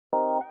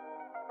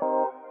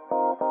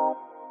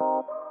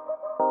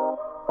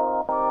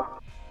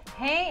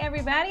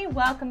everybody.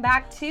 Welcome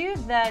back to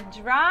The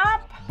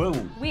Drop.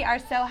 Boom. We are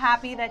so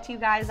happy that you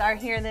guys are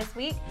here this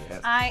week.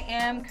 Yes. I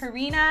am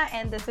Karina,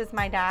 and this is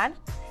my dad,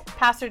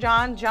 Pastor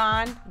John,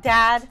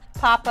 Dad,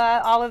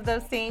 Papa, all of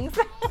those things.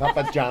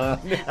 Papa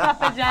John.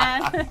 Papa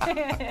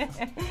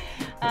John.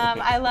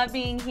 I love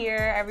being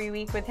here every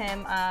week with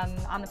him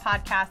on the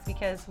podcast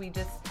because we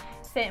just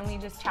sit and we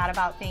just chat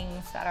about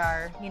things that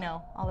are,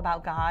 all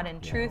about God and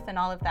truth and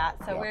all of that.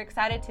 So we're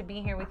excited to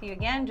be here with you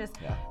again, just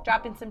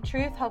dropping some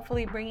truth,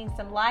 hopefully bringing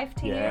some life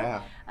to you.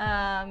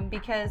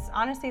 Because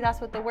honestly, that's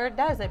what the word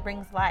does. It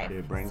brings life.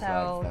 It brings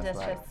so life. that's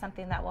That's right. just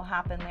something that will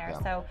happen there.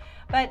 Yeah. So,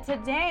 but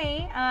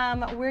today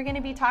we're going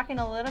to be talking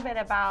a little bit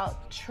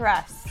about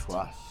trust.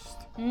 Trust.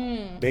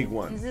 Big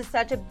one. This is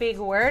such a big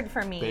word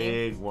for me.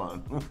 Big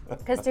one.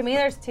 Because to me,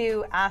 there's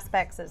two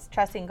aspects: is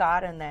trusting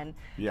God and then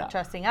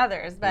trusting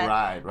others. But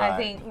Right. I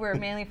think we're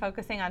mainly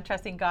focusing on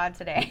trusting God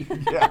today.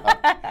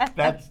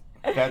 That's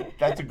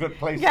a good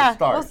place to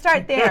start. We'll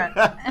start there,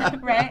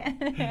 right?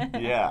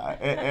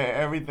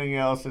 Everything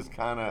else is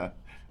kind of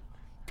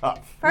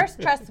tough.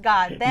 First, trust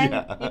God,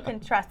 then you can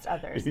trust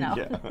others. No,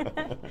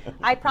 Yeah.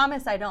 I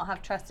promise I don't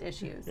have trust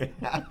issues.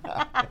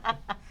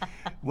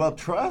 Well,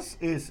 trust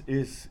is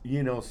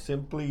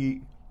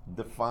simply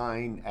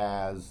defined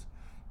as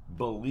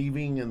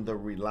believing in the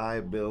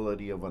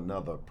reliability of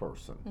another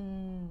person.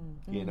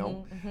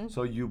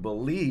 So you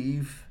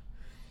believe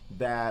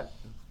that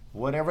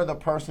whatever the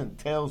person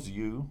tells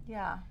you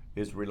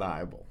is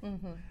reliable.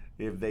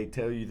 If they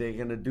tell you they're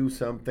going to do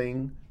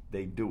something,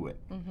 they do it.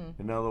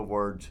 In other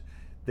words,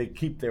 they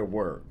keep their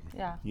word.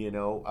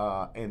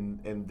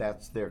 And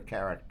that's their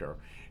character.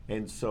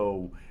 And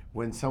so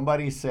when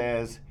somebody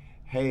says,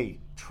 hey,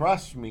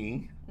 trust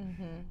me,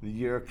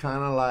 you're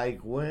kind of like,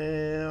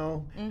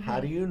 well, how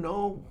do you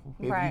know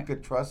if you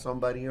could trust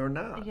somebody or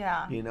not?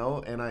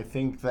 And I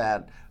think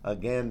that,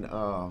 again,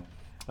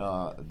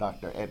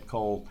 Dr. Ed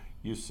Cole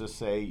used to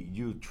say,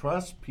 you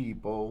trust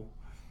people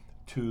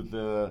to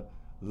the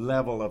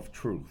level of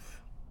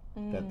truth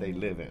that they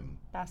live in.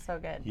 That's so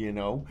good.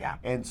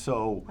 And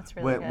so That's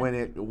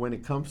really when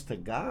it comes to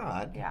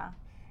God,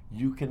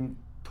 you can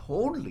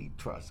totally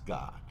trust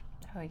God.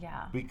 Oh,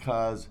 yeah.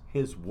 Because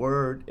his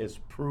word is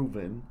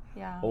proven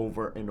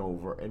over and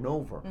over and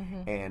over.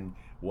 And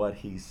what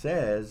he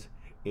says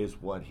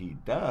is what he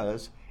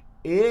does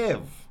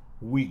if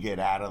we get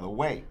out of the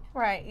way.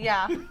 Right,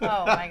 yeah.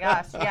 Oh my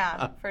gosh,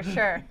 yeah, for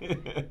sure.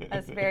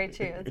 That's very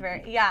true. It's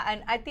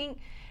and I think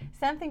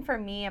something for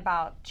me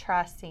about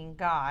trusting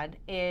God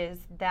is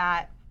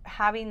that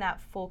having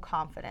that full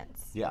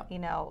confidence,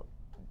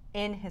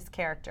 in his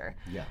character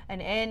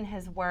and in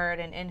his word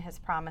and in his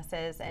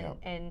promises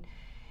and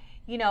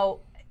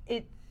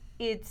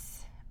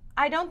it's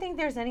I don't think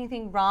there's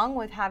anything wrong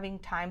with having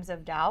times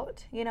of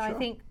doubt. I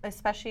think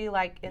especially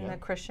like in the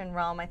Christian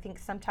realm, I think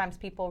sometimes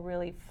people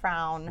really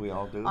frown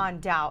on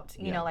doubt.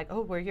 Like,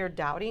 oh, where you're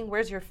doubting,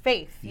 where's your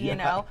faith? Get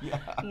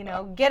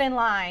in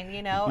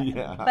line,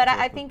 But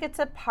I think it's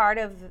a part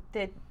of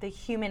the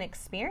human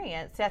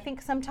experience. I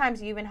think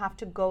sometimes you even have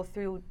to go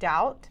through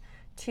doubt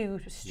to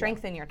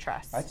strengthen your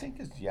trust. I think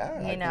it's I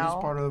think it's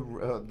part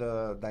of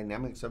the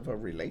dynamics of a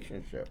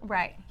relationship.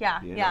 Right.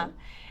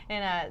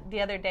 And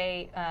the other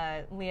day,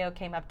 Leo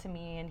came up to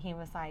me and he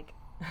was like,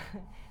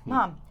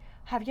 "Mom,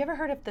 have you ever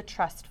heard of the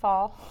trust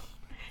fall?"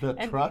 The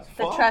trust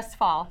fall? The trust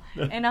fall.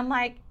 And I'm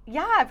like,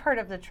 "Yeah, I've heard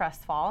of the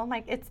trust fall." I'm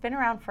like, "It's been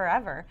around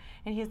forever."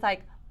 And he's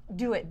like,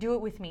 do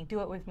it with me.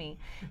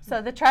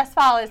 So the trust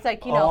fall is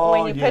like,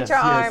 when you put your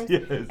arms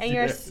and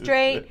you're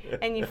straight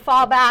and you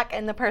fall back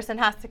and the person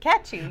has to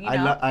catch you.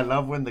 I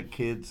love when the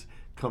kids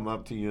come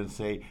up to you and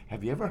say,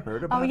 have you ever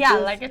heard about this?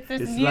 Like it's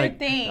this new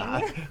thing.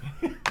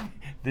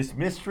 This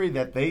mystery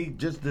that they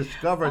just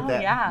discovered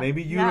that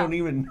maybe you don't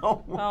even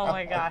know. Oh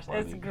my gosh,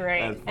 it's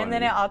great. And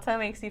then it also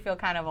makes you feel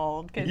kind of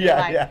old because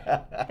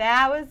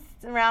that was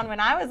around when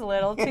I was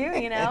little too,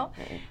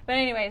 But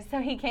anyways, so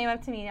he came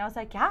up to me and I was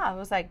like, I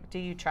was like, do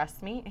you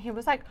trust me? And he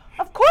was like,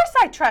 of course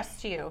I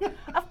trust you.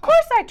 Of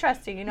course I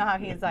trust you. You know how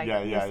he's like,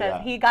 he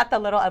says he got the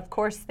little of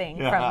course thing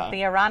from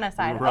the Arana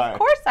side. Right. Of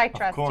course I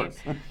trust you.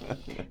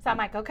 So I'm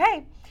like,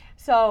 okay.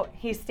 So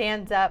he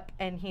stands up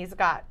and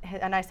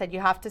and I said, you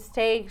have to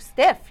stay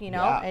stiff,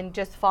 and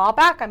just fall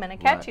back. I'm going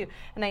to catch you.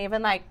 And I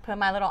even put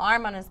my little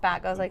arm on his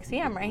back. I was like, see,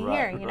 I'm right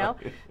here,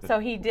 So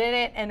he did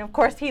it. And of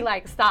course he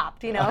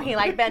stopped, he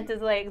bent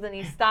his legs and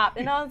he stopped.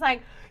 And I was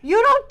like,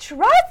 you don't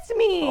trust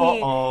me.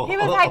 Uh-oh. He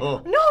was like,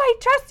 no, I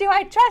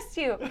trust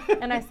you.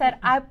 And I said,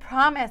 I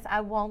promise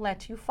I won't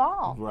let you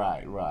fall.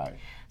 Right.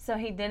 So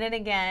he did it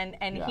again,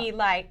 and he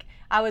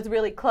I was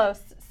really close,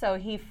 so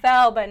he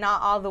fell, but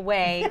not all the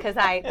way, because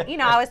I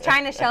was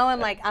trying to show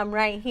him I'm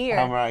right here.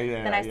 I'm right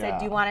there. Then I said,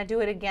 do you want to do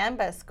it again,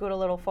 but scoot a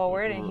little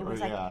forward? And he was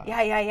like,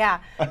 yeah.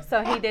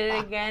 So he did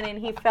it again, and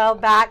he fell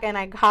back, and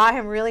I caught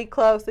him really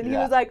close, and he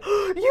was like,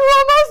 you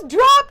almost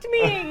dropped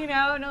me, And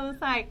I was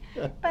like,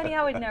 buddy,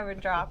 I would never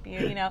drop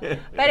you,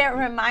 But it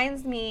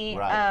reminds me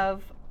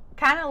of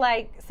kind of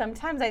like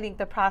sometimes I think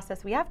the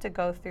process we have to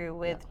go through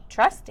with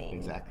trusting.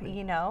 Exactly.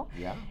 You know?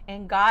 Yeah.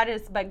 And God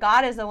is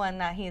the one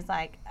that he's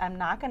like, I'm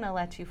not going to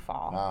let you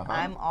fall.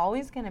 I'm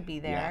always going to be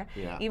there.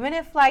 Yeah. Even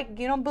if like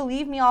you don't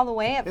believe me all the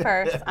way at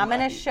first, I'm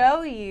going to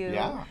show you.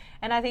 Yeah.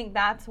 And I think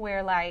that's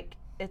where like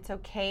it's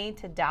okay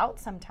to doubt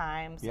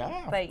sometimes.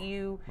 Yeah. But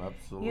you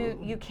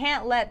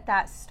can't let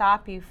that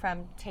stop you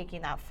from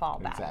taking that fall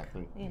back.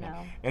 Exactly. You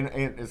know. And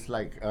it's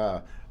like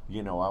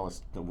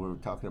we were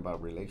talking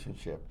about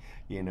relationship,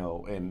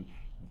 and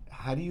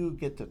how do you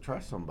get to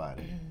trust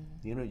somebody?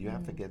 You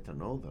have to get to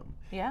know them.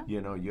 Yeah.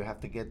 You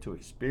have to get to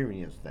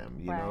experience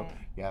them. Right.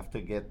 You have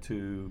to get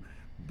to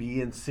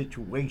be in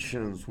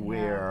situations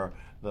where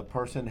the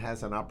person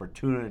has an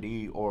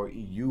opportunity or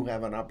you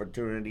have an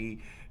opportunity,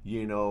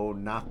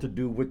 not to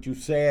do what you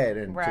said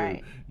and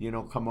to,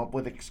 come up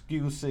with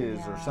excuses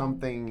or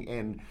something.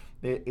 And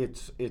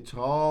it's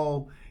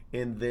all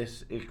in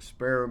this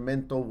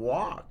experimental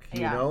walk,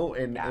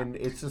 and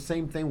it's the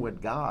same thing with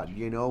God,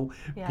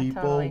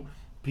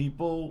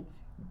 people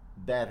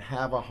that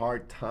have a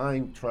hard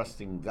time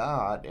trusting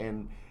God,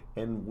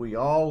 and we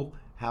all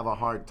have a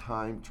hard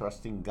time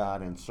trusting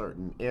God in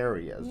certain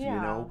areas,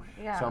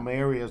 Some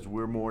areas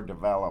we're more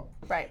developed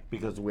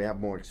because we have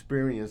more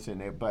experience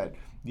in it, but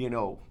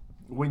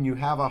when you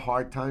have a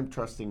hard time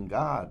trusting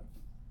God,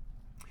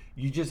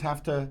 you just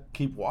have to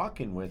keep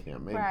walking with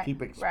him and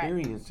keep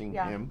experiencing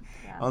him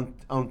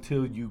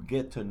until you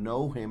get to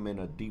know him in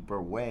a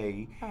deeper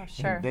way. Oh,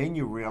 sure. And then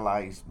you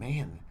realize,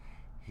 man,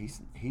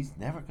 he's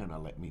never going to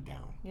let me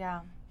down.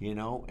 Yeah.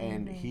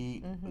 And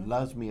he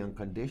loves me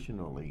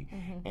unconditionally,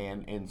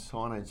 and so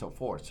on and so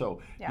forth.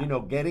 So,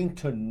 getting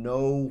to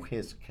know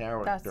his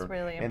character. That's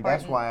really important. And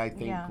that's why I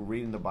think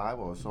reading the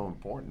Bible is so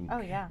important.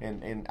 Oh, yeah.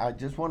 And I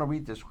just want to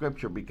read the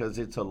scripture because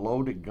it's a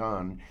loaded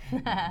gun,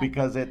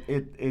 because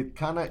it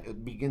kind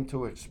of begins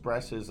to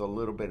expresses a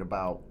little bit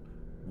about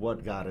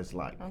what God is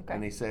like. Okay.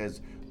 And he says,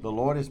 the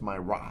Lord is my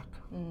rock.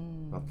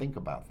 Now think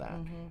about that.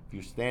 If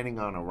you're standing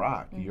on a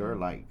rock, you're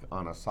like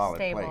on a solid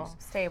place.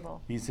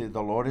 Stable. He said,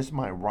 the Lord is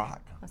my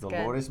rock. That's the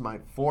good. Lord is my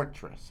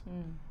fortress.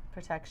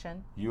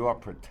 Protection. You are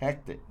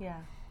protected.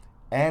 Yeah.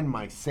 And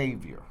my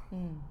Savior.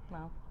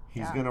 Well,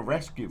 He's going to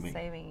rescue me.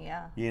 Saving,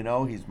 yeah.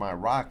 He's my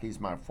rock. He's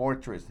my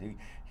fortress.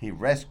 He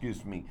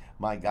rescues me.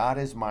 My God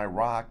is my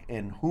rock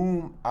in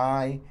whom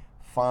I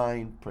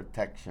find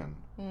protection.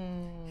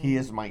 He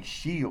is my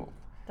shield.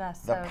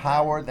 That's the so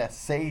power good. That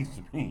saves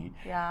me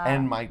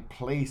and my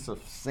place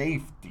of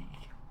safety.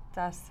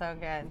 That's so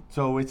good.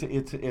 So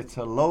it's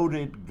a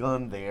loaded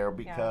gun there,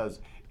 because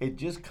it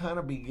just kind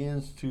of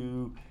begins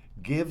to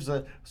gives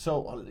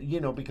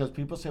because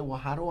people say, well,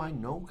 how do I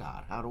know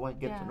God? How do I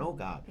get to know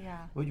God? Yeah.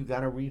 Well, you got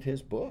to read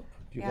his book.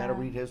 You got to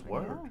read his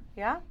word.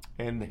 Yeah.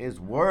 And his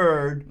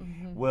word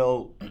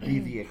will be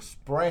the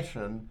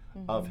expression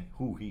of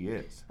who he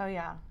is. Oh,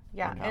 yeah.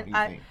 Yeah. And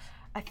how he thinks.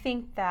 I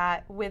think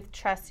that with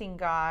trusting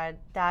God,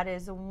 that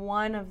is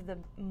one of the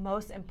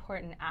most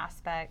important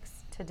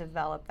aspects to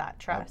develop that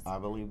trust. I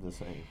believe the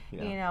same.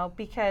 Yeah.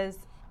 Because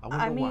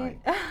I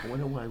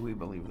wonder why we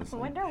believe the same.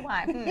 I wonder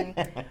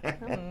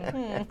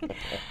why.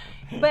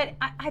 But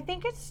I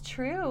think it's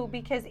true,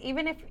 because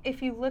even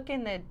if you look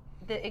in the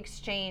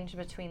exchange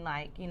between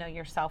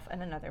yourself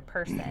and another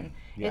person,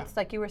 it's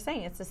like you were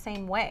saying, it's the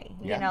same way.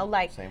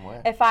 Same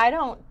way. If I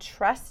don't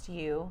trust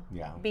you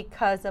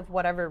because of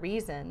whatever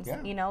reasons,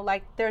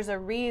 there's a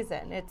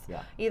reason. It's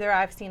either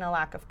I've seen a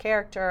lack of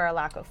character or a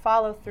lack of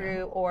follow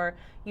through, or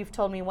you've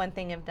told me one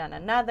thing, you've done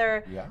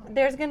another.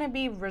 There's going to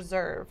be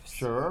reserves.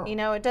 Sure.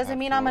 It doesn't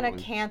mean I'm going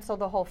to cancel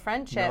the whole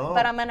friendship,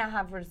 but I'm going to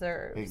have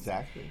reserves.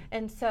 Exactly.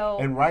 And so.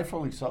 And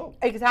rightfully so.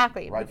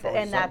 Exactly. Rightfully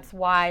and so. that's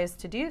wise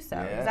to do so.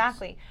 Yes.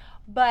 Exactly.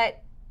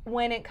 But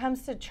when it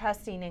comes to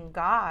trusting in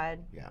God,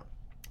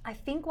 I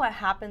think what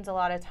happens a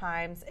lot of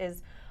times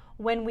is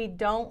when we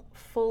don't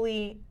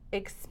fully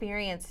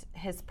experience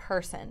his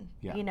person,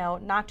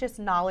 not just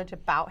knowledge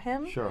about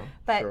him,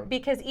 but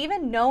because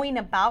even knowing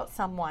about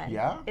someone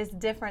is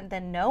different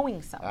than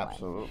knowing someone.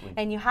 Absolutely.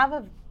 And you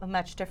have a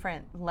much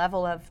different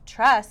level of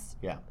trust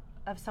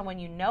of someone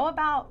you know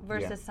about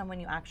versus someone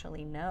you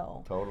actually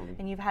know. Totally.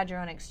 And you've had your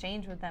own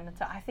exchange with them. And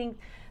so I think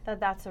that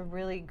that's a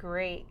really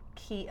great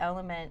key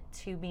element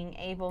to being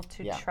able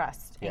to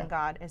trust in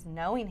God, is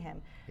knowing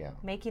him,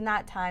 making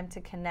that time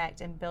to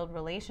connect and build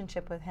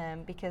relationship with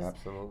him, because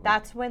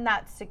that's when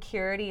that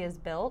security is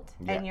built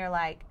and you're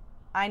like,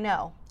 I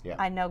know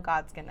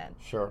God's going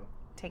to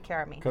take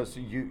care of me. Because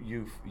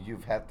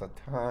you've had the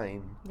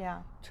time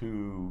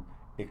to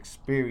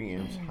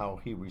experience how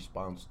he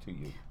responds to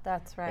you.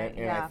 That's right.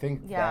 And I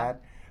think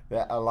that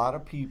a lot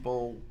of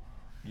people,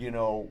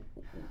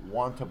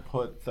 want to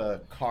put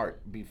the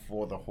cart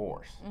before the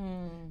horse.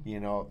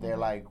 They're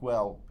like,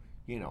 well,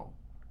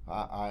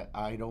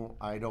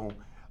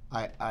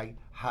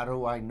 how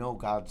do I know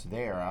God's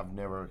there? I've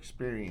never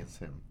experienced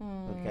him.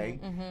 Okay?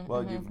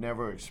 You've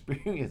never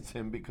experienced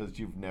him because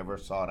you've never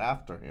sought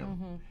after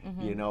him.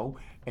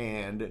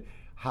 And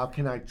how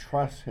can I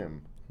trust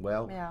him?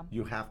 Well,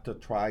 you have to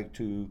try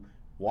to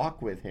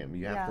walk with him.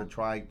 You have to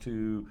try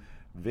to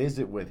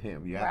visit with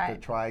him. You have to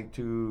try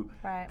to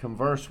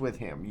converse with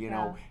him, you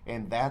know,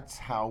 and that's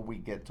how we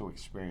get to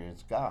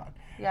experience God.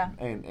 Yeah.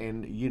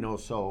 And you know,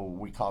 so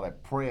we call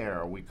it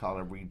prayer, we call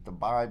it read the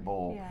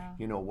Bible,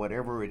 you know,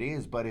 whatever it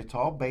is, but it's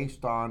all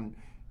based on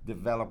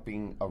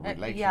developing a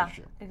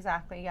relationship.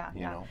 Exactly. Yeah.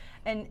 You know?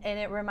 And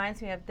it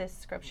reminds me of this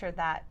scripture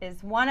that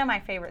is one of my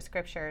favorite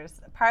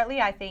scriptures. Partly,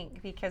 I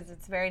think, because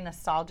it's very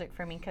nostalgic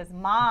for me. Because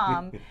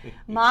mom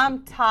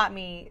taught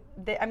me.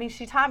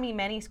 She taught me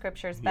many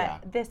scriptures,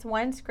 but this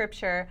one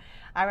scripture,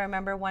 I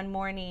remember one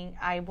morning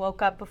I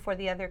woke up before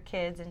the other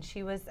kids, and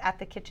she was at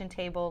the kitchen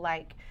table,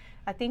 like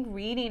I think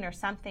reading or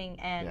something,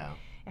 and.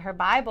 Her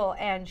Bible,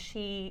 and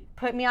she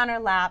put me on her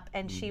lap,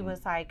 and she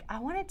was like, I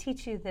want to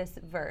teach you this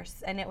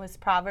verse, and it was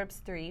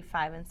Proverbs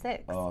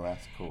 3:5-6. Oh,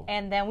 that's cool.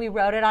 And then we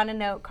wrote it on a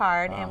note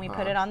card, and we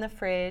put it on the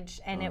fridge,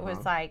 and it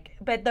was like,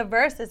 but the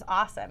verse is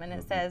awesome, and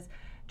it says,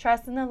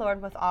 trust in the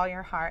Lord with all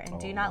your heart,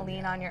 and do not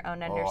lean on your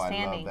own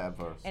understanding. I love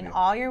that verse. In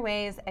all your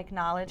ways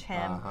acknowledge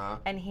him,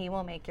 and he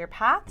will make your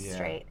path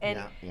straight.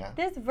 And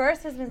this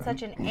verse has been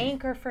such an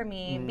anchor for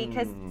me,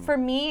 because for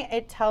me,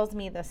 it tells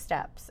me the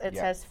steps. It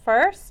says,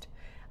 first,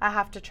 I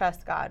have to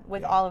trust God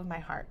with all of my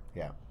heart.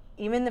 Yeah.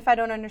 Even if I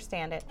don't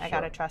understand it, I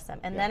got to trust him.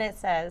 And then it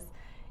says,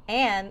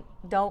 and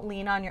don't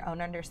lean on your own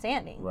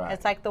understanding. Right.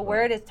 It's like the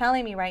word is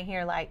telling me right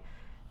here, like,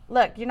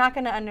 look, you're not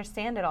going to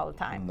understand it all the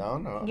time.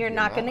 No. You're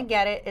not going to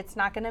get it. It's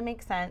not going to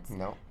make sense.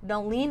 No.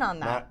 Don't lean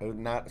on that.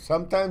 Not.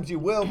 Sometimes you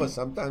will, but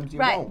sometimes you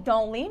won't. Right.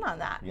 Don't lean on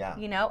that. Yeah.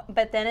 You know,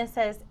 but then it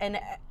says, and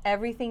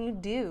everything you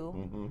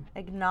do,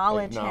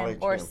 acknowledge him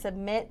or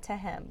submit to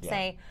him. Yeah.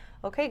 Say,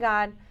 okay,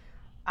 God,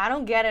 I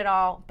don't get it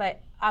all, but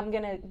I'm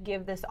going to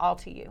give this all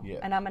to you. Yeah.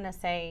 And I'm going to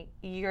say,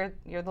 you're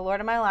the Lord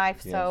of my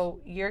life, so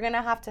you're going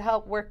to have to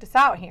help work this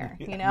out here,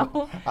 you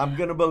know? I'm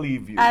going to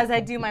believe you. As I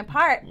do my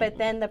part. But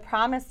then the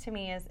promise to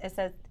me is, it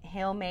says,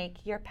 he'll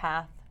make your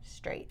path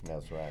straight.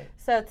 That's right.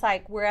 So it's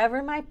like,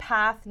 wherever my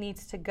path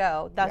needs to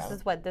go, this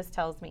is what this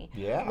tells me.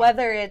 Yeah.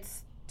 Whether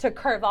it's to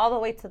curve all the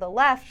way to the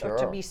left or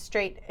to be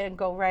straight and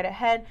go right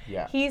ahead,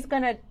 he's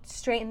going to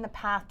straighten the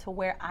path to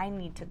where I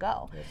need to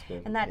go. That's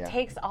good. And that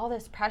takes all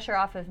this pressure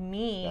off of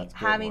me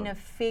having to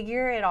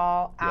figure it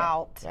all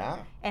out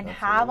and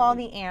have all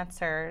the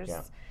answers,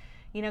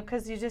 you know,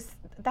 because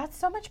that's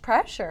so much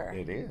pressure.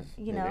 It is.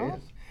 You know? It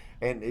is.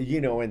 And,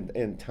 you know,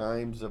 in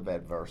times of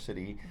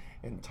adversity,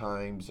 in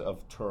times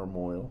of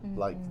turmoil,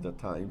 like the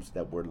times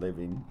that we're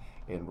living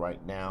in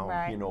right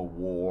now, you know,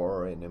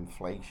 war and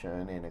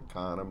inflation and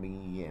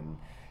economy and,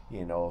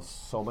 you know,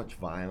 so much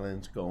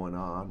violence going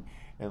on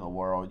in the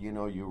world, you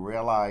know, you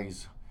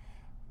realize,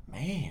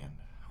 man,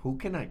 who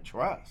can I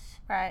trust?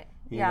 Right.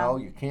 You know,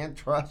 you can't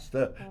trust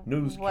the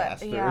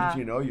newscasters,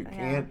 you know, you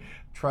can't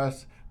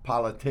trust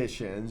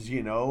politicians,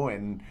 you know,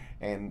 and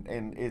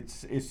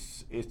it's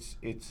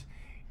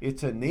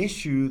an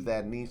issue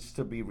that needs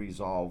to be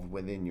resolved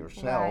within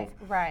yourself.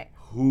 Right.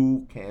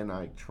 Who can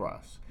I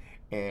trust?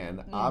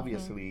 And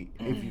obviously,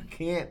 if you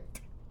can't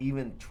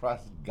even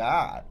trust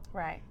God,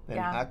 then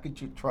how could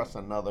you trust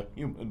another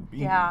human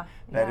being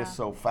that is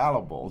so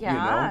fallible?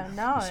 Yeah, you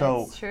know?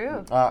 So it's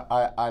true.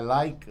 I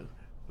like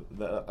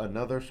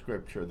another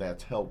scripture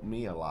that's helped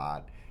me a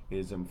lot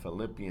is in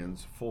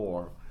Philippians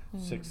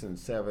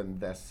 4:6-7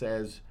 that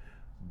says,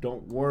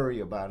 "Don't worry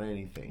about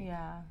anything.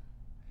 Yeah.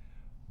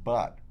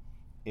 But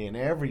in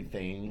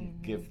everything,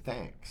 give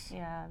thanks."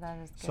 Yeah, that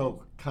is good.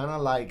 So kind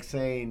of like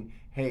saying,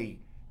 hey,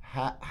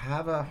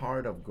 have a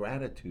heart of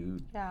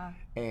gratitude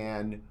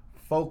and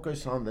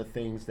focus on the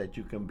things that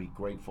you can be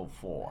grateful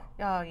for.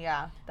 Oh,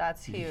 yeah,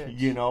 that's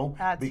huge. You know,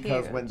 that's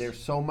because huge. When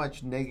there's so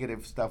much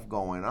negative stuff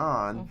going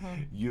on,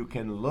 you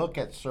can look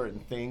at certain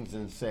things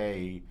and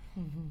say,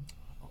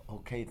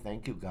 okay,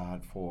 thank you,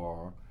 God,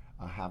 for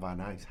I have a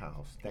nice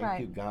house. Thank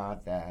you,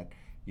 God, that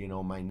you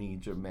know, my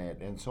needs are met,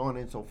 and so on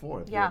and so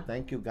forth. Yeah. Well,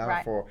 thank you,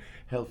 God, for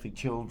healthy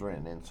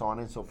children, and so on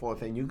and so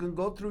forth. And you can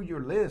go through your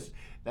list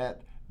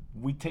that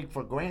we take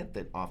for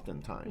granted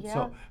oftentimes.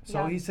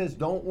 So he says,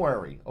 don't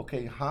worry.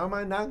 Okay, how am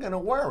I not going to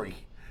worry?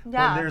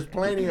 When there's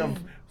plenty of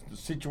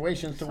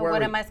situations to worry.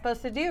 What am I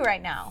supposed to do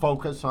right now?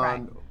 Focus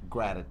on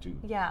gratitude.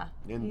 Yeah.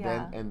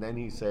 And then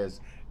he says,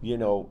 you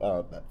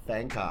know,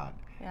 thank God.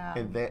 Yeah.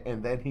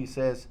 And then he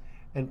says,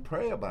 and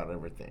pray about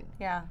everything.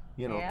 Yeah.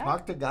 You know,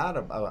 talk to God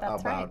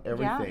about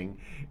everything.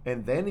 Yeah.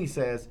 And then he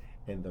says,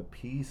 and the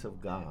peace of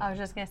God. I was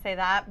just going to say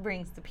that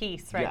brings the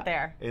peace right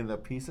there. And the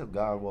peace of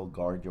God will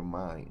guard your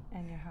mind.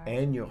 And your heart.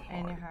 And your heart.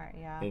 And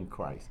your heart, in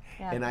Christ.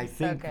 Yeah, and I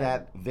think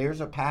that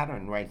there's a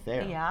pattern right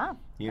there. Yeah.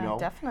 You know,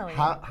 definitely.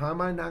 How am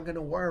I not going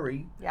to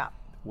worry? Yeah.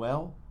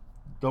 Well,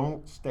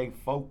 don't stay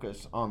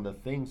focused on the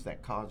things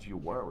that cause you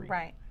worry.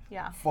 Right.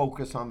 Yeah.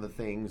 Focus on the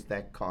things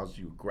that cause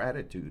you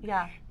gratitude.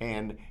 Yeah.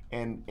 And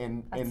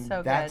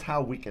so that's good.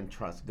 how we can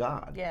trust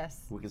God.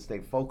 Yes. We can stay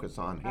focused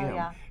on Him.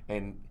 Yeah.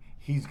 And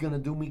He's going to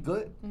do me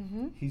good.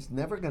 He's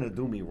never going to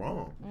do me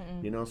wrong.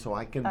 You know, so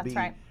I can be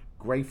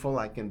grateful.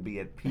 I can be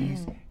at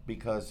peace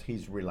because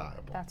He's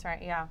reliable. That's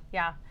right. Yeah,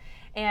 yeah.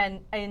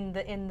 And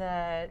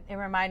it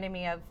reminded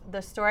me of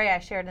the story I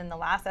shared in the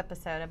last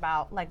episode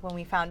about like when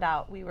we found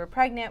out we were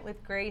pregnant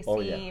with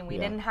Gracie and we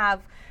didn't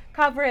have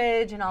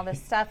coverage and all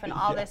this stuff and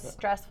all this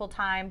stressful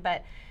time,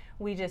 but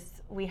we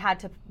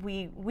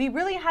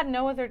really had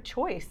no other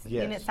choice.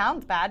 Yes. And it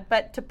sounds bad,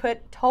 but to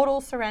put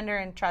total surrender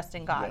and trust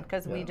in God,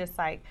 because we just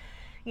like,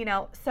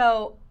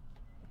 so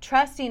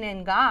trusting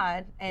in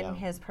God and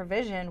His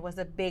provision was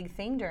a big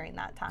thing during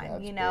that time,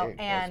 Big.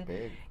 and That's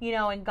big.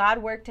 And God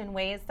worked in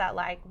ways that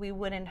like we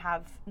wouldn't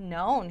have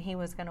known He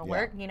was going to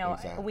work.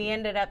 Exactly. We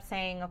ended up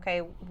saying,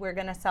 okay, we're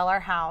going to sell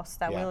our house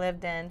that we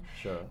lived in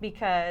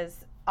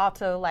because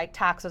also like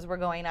taxes were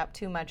going up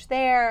too much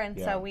there, and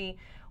so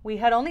we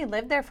had only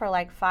lived there for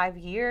like 5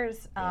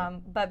 years,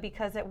 but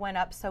because it went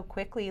up so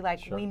quickly,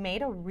 like we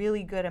made a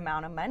really good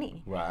amount of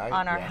money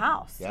on our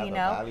house, the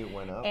value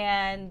went up.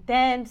 And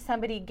then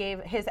somebody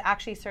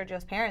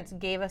Sergio's parents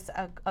gave us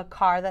a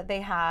car that they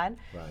had,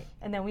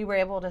 and then we were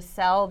able to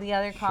sell the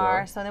other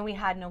car, so then we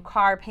had no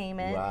car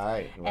payment,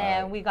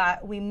 and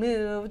we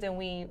moved and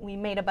we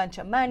made a bunch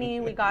of money,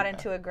 we got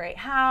into a great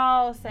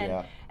house,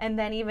 and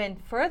then even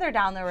further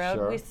down the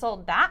road, we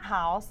sold that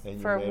house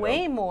for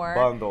way more.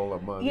 Bundle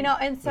of money.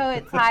 And so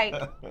it's like,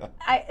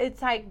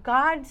 it's like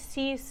God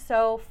sees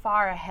so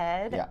far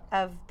ahead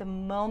of the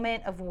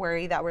moment of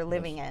worry that we're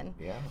living in.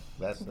 Yeah,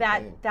 that's the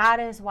thing. That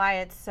is why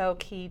it's so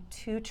key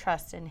to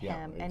trust in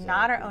Him and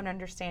not our own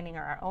understanding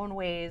or our own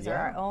ways or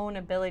our own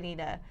ability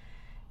to,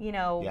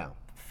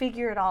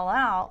 figure it all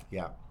out.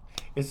 Yeah.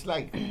 It's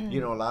like, a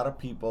lot of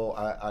people,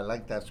 I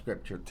like that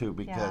scripture too,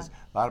 because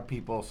a lot of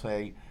people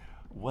say,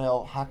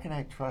 well, how can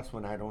I trust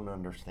when I don't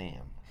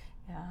understand?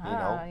 A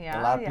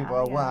lot of people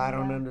are, I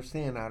don't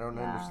understand.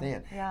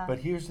 Yeah. But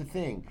here's the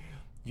thing.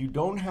 You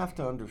don't have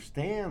to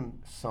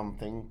understand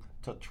something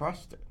to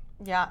trust it.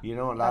 Yeah. A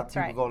lot of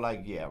people go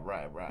like,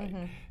 right.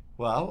 Mm-hmm.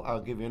 Well,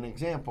 I'll give you an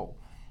example.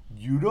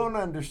 You don't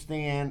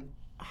understand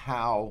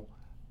how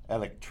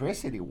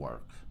electricity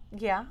works.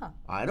 Yeah.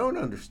 I don't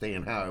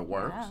understand how it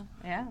works.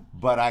 Yeah.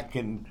 But I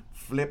can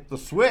flip the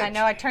switch. I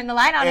know, I turn the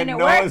light on and it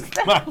works.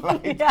 My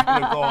light's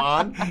gonna go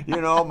on.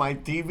 My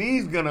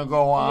TV's gonna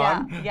go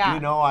on. Yeah.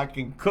 I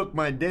can cook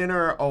my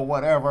dinner or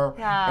whatever.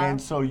 Yeah.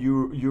 And so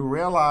you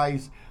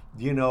realize,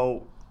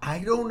 I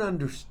don't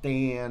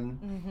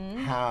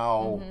understand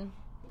how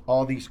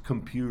all these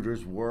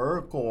computers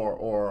work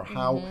or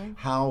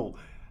how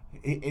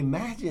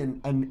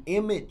imagine an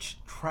image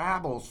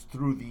travels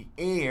through the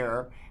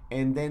air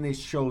and then it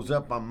shows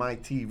up on my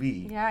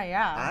TV.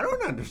 Yeah. I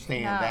don't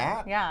understand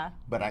that. Yeah.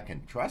 But I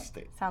can trust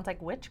it. Sounds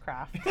like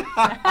witchcraft.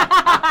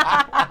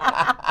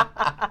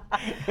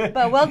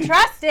 But we'll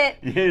trust it.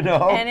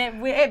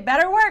 And it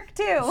better work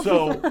too.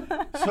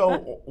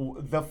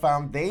 So the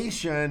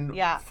foundation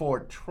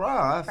for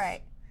trust.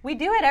 Right. We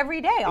do it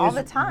every day, all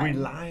the time.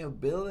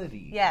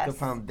 Reliability. Yes. The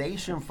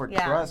foundation for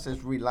trust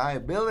is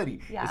reliability.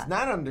 Yeah. It's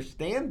not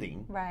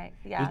understanding. Right.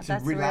 Yeah. It's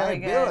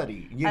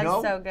reliability. Really good.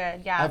 That's so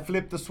good. Yeah. I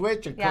flip the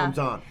switch, it comes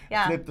on.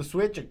 Yeah. Flip the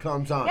switch, it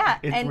comes on. Yeah.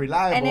 It's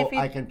reliable.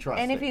 I can trust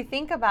it. And if you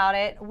think about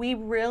it, we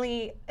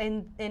really,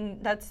 and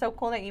that's so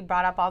cool that you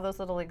brought up all those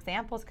little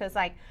examples, because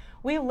like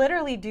we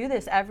literally do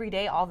this every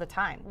day, all the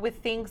time, with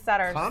things that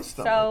are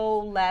constantly so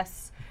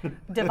less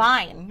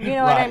divine. You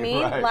know what I mean?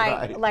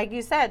 Like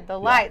you said, the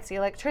lights, the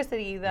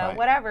electricity, the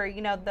whatever,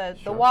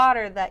 the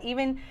water,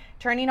 even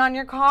turning on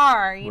your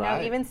car,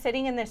 even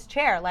sitting in this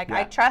chair. Like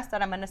I trust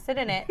that I'm going to sit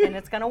in it and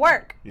it's going to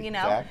work,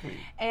 Exactly.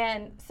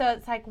 And so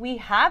it's like we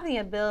have the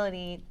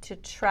ability to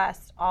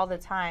trust all the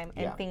time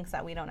in things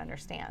that we don't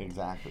understand.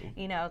 Exactly.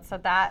 So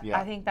that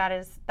I think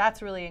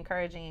that's really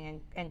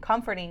encouraging and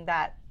comforting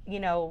that,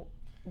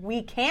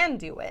 we can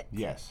do it.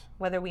 Yes.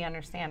 Whether we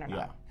understand or not.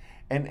 Yeah.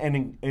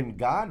 And in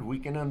God, we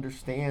can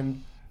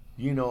understand,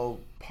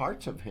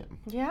 parts of Him.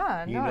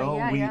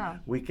 Yeah.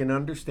 We can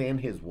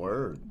understand His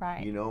Word.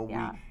 Right.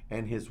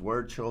 And His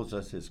Word shows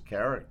us His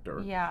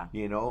character. Yeah.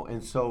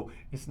 And so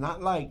it's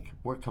not like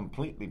we're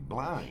completely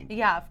blind.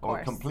 Yeah, of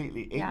course. Or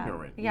completely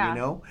ignorant.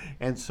 Yeah.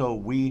 And so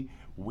we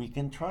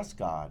can trust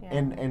God. Yeah.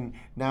 And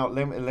now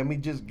let me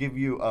just give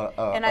you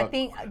I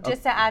think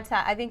just to add to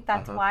that, I think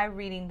that's why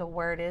reading the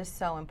Word is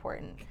so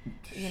important.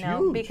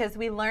 Huge. Because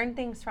we learn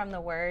things from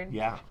the Word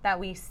that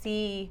we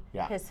see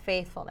His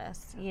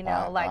faithfulness.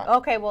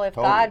 Okay, well, if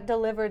God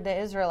delivered the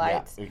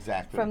Israelites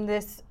from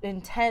this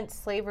intense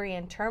slavery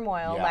and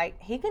turmoil, like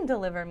He can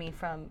deliver me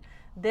from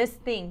this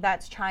thing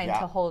that's trying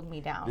to hold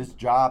me down. This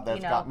job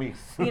that's got me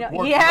working like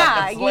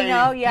a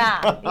slave.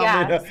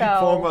 I'm in a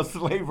form of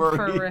slavery.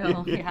 For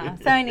real, yeah.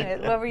 So anyway,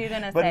 what were you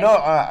going to say? But no,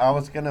 I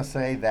was going to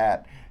say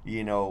that,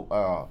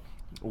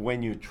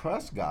 when you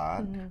trust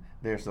God,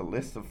 there's a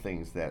list of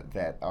things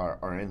that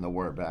are in the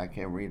Word, but I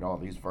can't read all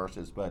these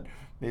verses, but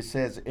it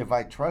says, if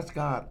I trust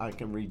God, I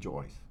can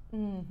rejoice.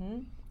 I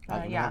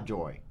can have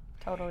joy.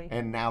 Totally.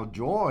 And now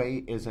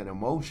joy is an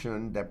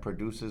emotion that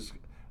produces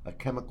a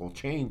chemical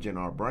change in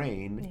our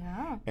brain.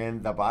 Yeah.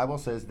 And the Bible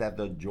says that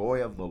the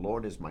joy of the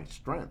Lord is my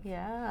strength.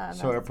 Yeah.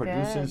 So it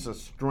produces a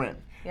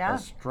strength. Yeah. A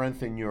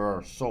strength in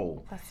your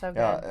soul. That's so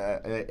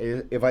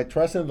good. If I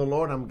trust in the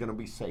Lord, I'm going to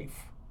be safe.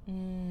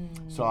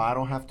 So I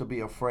don't have to be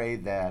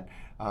afraid that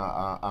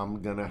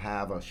I'm going to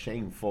have a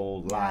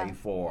shameful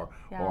life or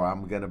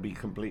I'm going to be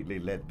completely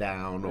let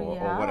down or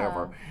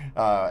whatever.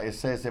 It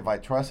says if I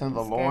trust in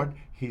the Lord,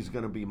 He's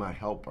going to be my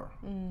helper.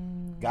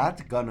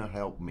 God's going to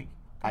help me.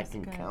 I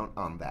can count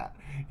on that.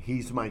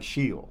 He's my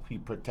shield. He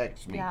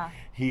protects me. Yeah.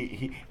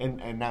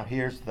 And now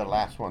here's the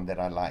last one that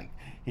I like.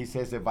 He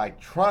says if I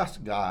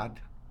trust God,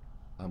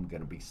 I'm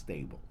going to be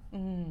stable.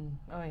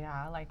 Oh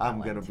yeah, I like that.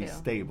 I'm going to be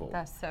stable.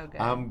 That's so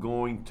good. I'm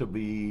going to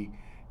be,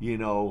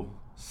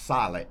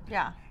 solid.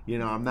 Yeah.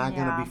 I'm not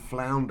going to be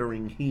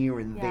floundering here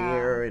and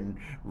there and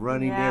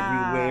running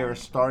everywhere,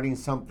 starting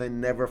something,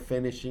 never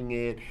finishing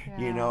it.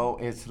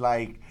 It's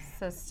like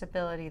the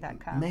stability that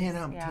comes. Man,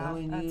 I'm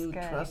telling you,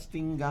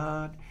 trusting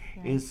God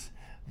is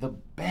the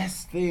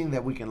best thing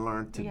that we can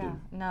learn to do.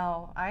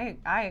 No, I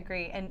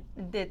agree. And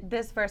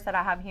this verse that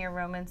I have here,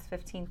 Romans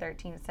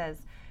 15:13, says,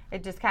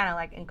 it just kind of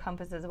like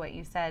encompasses what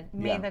you said.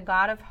 May the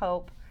God of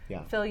hope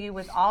fill you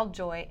with all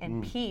joy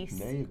and peace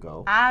there you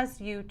go. as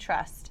you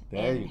trust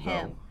in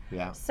Him.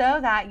 Yeah. So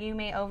that you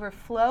may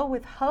overflow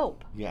with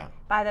hope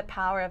by the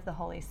power of the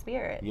Holy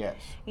Spirit. Yes.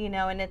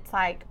 And it's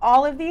like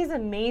all of these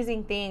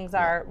amazing things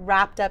are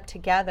wrapped up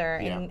together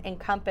and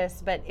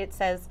encompassed, but it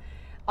says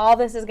all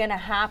this is going to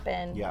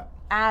happen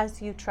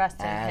as you trust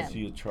in Him. As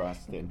you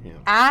trust in Him.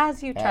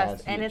 As you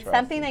trust. And it's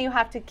something that you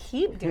have to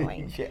keep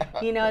doing.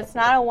 It's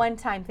not a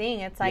one-time thing.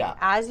 It's like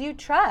as you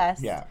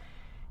trust,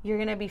 you're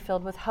going to be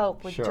filled with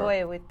hope, with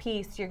joy, with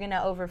peace. You're going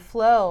to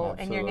overflow,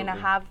 and you're going to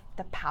have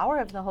the power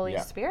of the Holy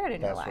Spirit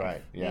in your life. That's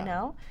right.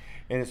 Yeah.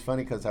 And it's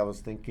funny because I was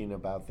thinking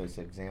about this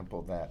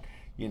example that,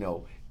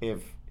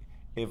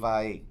 if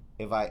I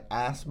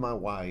ask my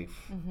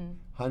wife,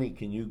 honey,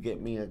 can you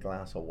get me a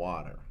glass of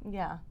water?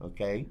 Yeah.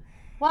 Okay?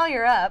 While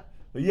you're up.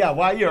 Yeah,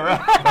 while you're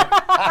up.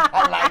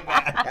 I like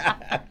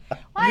that.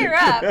 While you're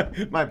up.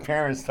 My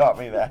parents taught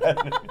me that.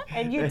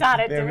 And you taught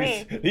it to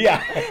me.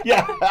 Yeah.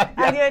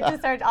 I do it to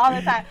search all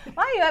the time.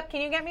 While you're up, can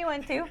you get me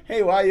one too?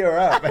 Hey, while you're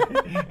up.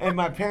 And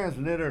my parents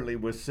literally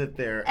would sit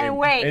there and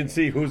wait. And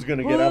see who's going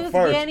to get up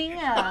first. Who's getting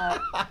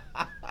up?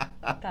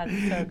 That's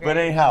so great. But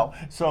anyhow,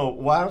 so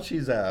while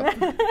she's up,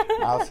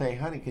 I'll say,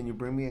 honey, can you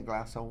bring me a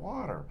glass of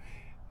water?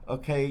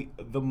 Okay,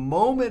 the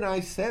moment I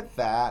said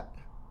that,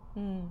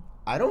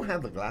 I don't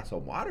have the glass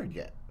of water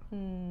yet.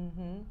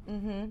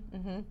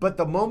 But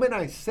the moment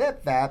I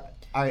said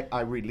that,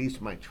 I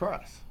released my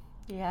trust.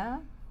 Yeah.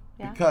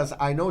 Because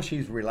I know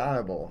she's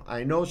reliable.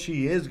 I know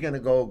she is going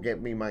to go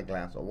get me my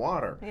glass of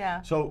water.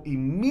 Yeah. So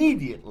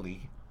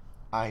immediately,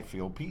 I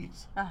feel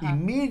peace.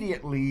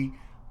 Immediately,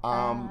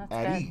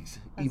 at ease.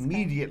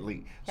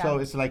 Immediately. Yeah. So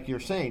it's like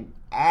you're saying,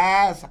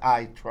 as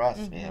I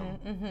trust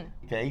Him,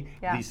 okay,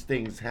 these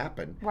things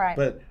happen. Right.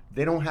 But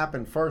they don't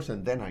happen first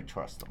and then I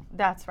trust them.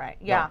 That's right.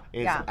 Yeah.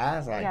 No, it's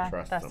as I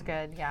trust them. That's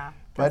good. Yeah.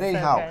 But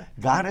anyhow, so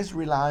God is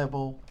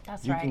reliable.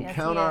 That's you right. can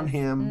count on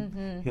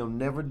Him. He'll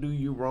never do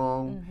you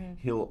wrong.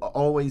 He'll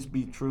always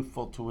be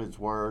truthful to His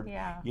word.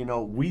 Yeah.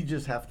 We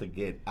just have to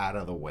get out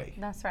of the way.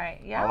 That's right.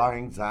 Yeah. All our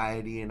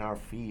anxiety and our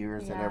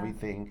fears and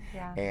everything.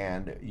 Yeah.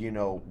 And,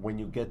 when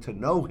you get to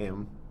know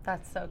Him,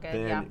 that's so good.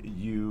 then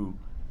you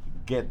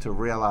get to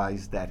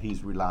realize that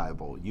He's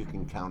reliable. You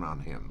can count on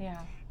Him. Yeah.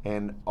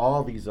 And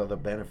all these other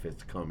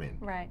benefits come in.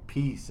 Right.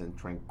 Peace and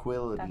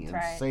tranquility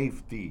That's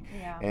safety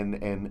Yeah.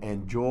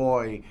 and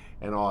joy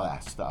and all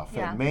that stuff.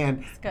 Yeah. And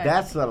man,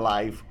 that's a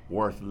life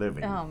worth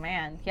living. Oh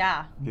man,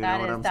 yeah. You know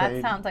what I'm that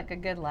saying? sounds like a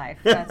good life,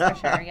 that's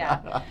for sure,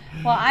 yeah.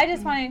 Well, I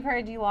just want to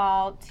encourage you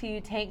all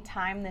to take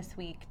time this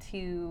week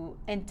to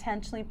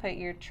intentionally put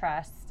your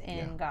trust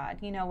in God.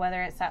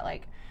 Whether it's that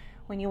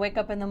when you wake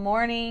up in the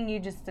morning, you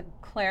just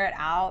declare it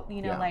out,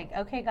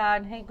 okay,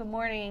 God, hey, good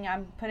morning.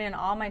 I'm putting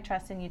all my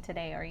trust in you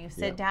today. Or you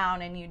sit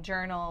down and you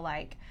journal,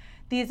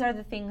 these are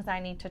the things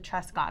I need to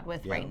trust God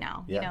with right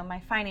now.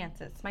 My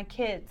finances, my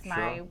kids,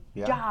 my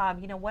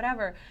job,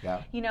 whatever.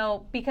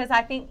 Because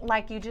I think,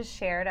 like you just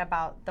shared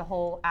about the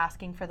whole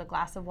asking for the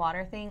glass of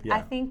water thing,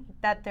 I think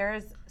that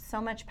there's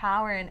so much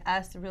power in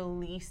us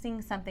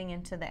releasing something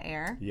into the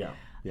air.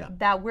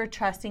 That we're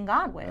trusting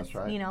God with. That's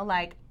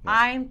right.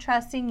 I'm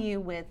trusting you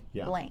with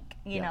blank.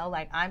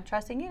 I'm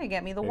trusting you to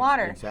get me the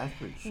water.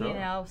 Exactly.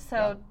 Sure.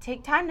 So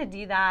take time to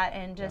do that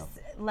and just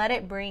let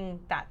it bring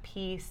that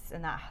peace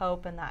and that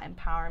hope and that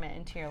empowerment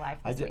into your life.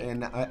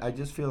 I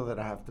just feel that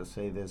I have to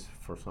say this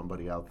for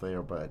somebody out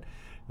there, but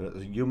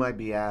you might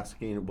be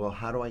asking, well,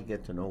 how do I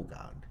get to know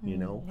God?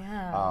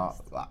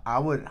 Yes. I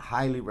would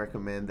highly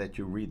recommend that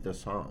you read the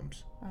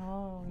Psalms.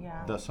 Oh,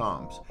 yeah. The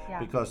Psalms.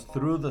 Because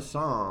through the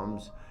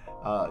Psalms,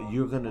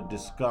 you're going to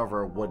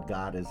discover what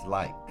God is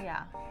like.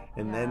 Yeah.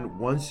 And then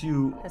once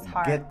you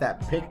get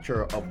that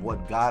picture of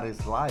what God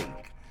is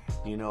like,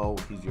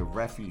 He's your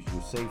refuge,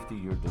 your safety,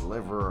 your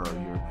deliverer,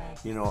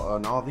 your,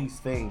 and all these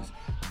things,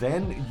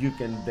 then you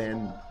can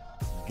then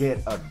get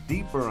a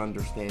deeper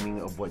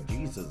understanding of what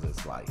Jesus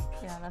is like.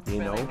 Yeah, that's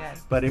really good.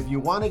 But if you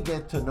want to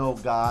get to know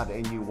God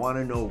and you want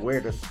to know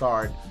where to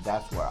start,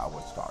 that's where I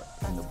would start,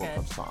 in the book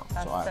of Psalms.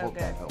 So I hope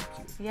that helps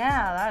you.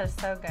 Yeah, that is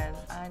so good.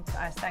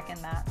 I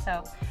second that.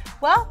 So,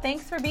 well,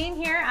 thanks for being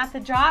here at The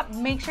Drop.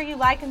 Make sure you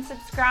like and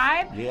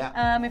subscribe.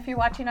 Yeah. If you're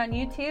watching on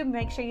YouTube,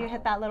 make sure you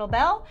hit that little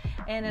bell,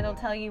 and it'll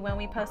tell you when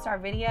we post our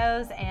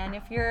videos. And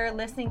if you're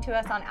listening to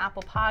us on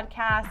Apple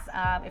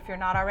Podcasts, if you're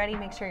not already,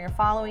 make sure you're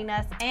following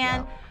us.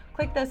 And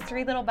click those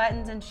 3 little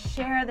buttons and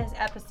share this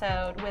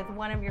episode with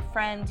one of your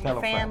friends,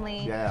 your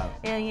family.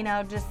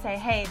 Yeah. Just say,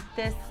 hey,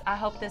 I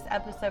hope this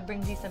episode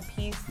brings you some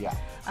peace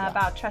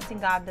about trusting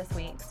God this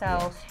week.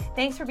 So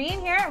thanks for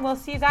being here. We'll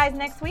see you guys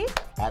next week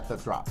at The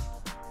Drop.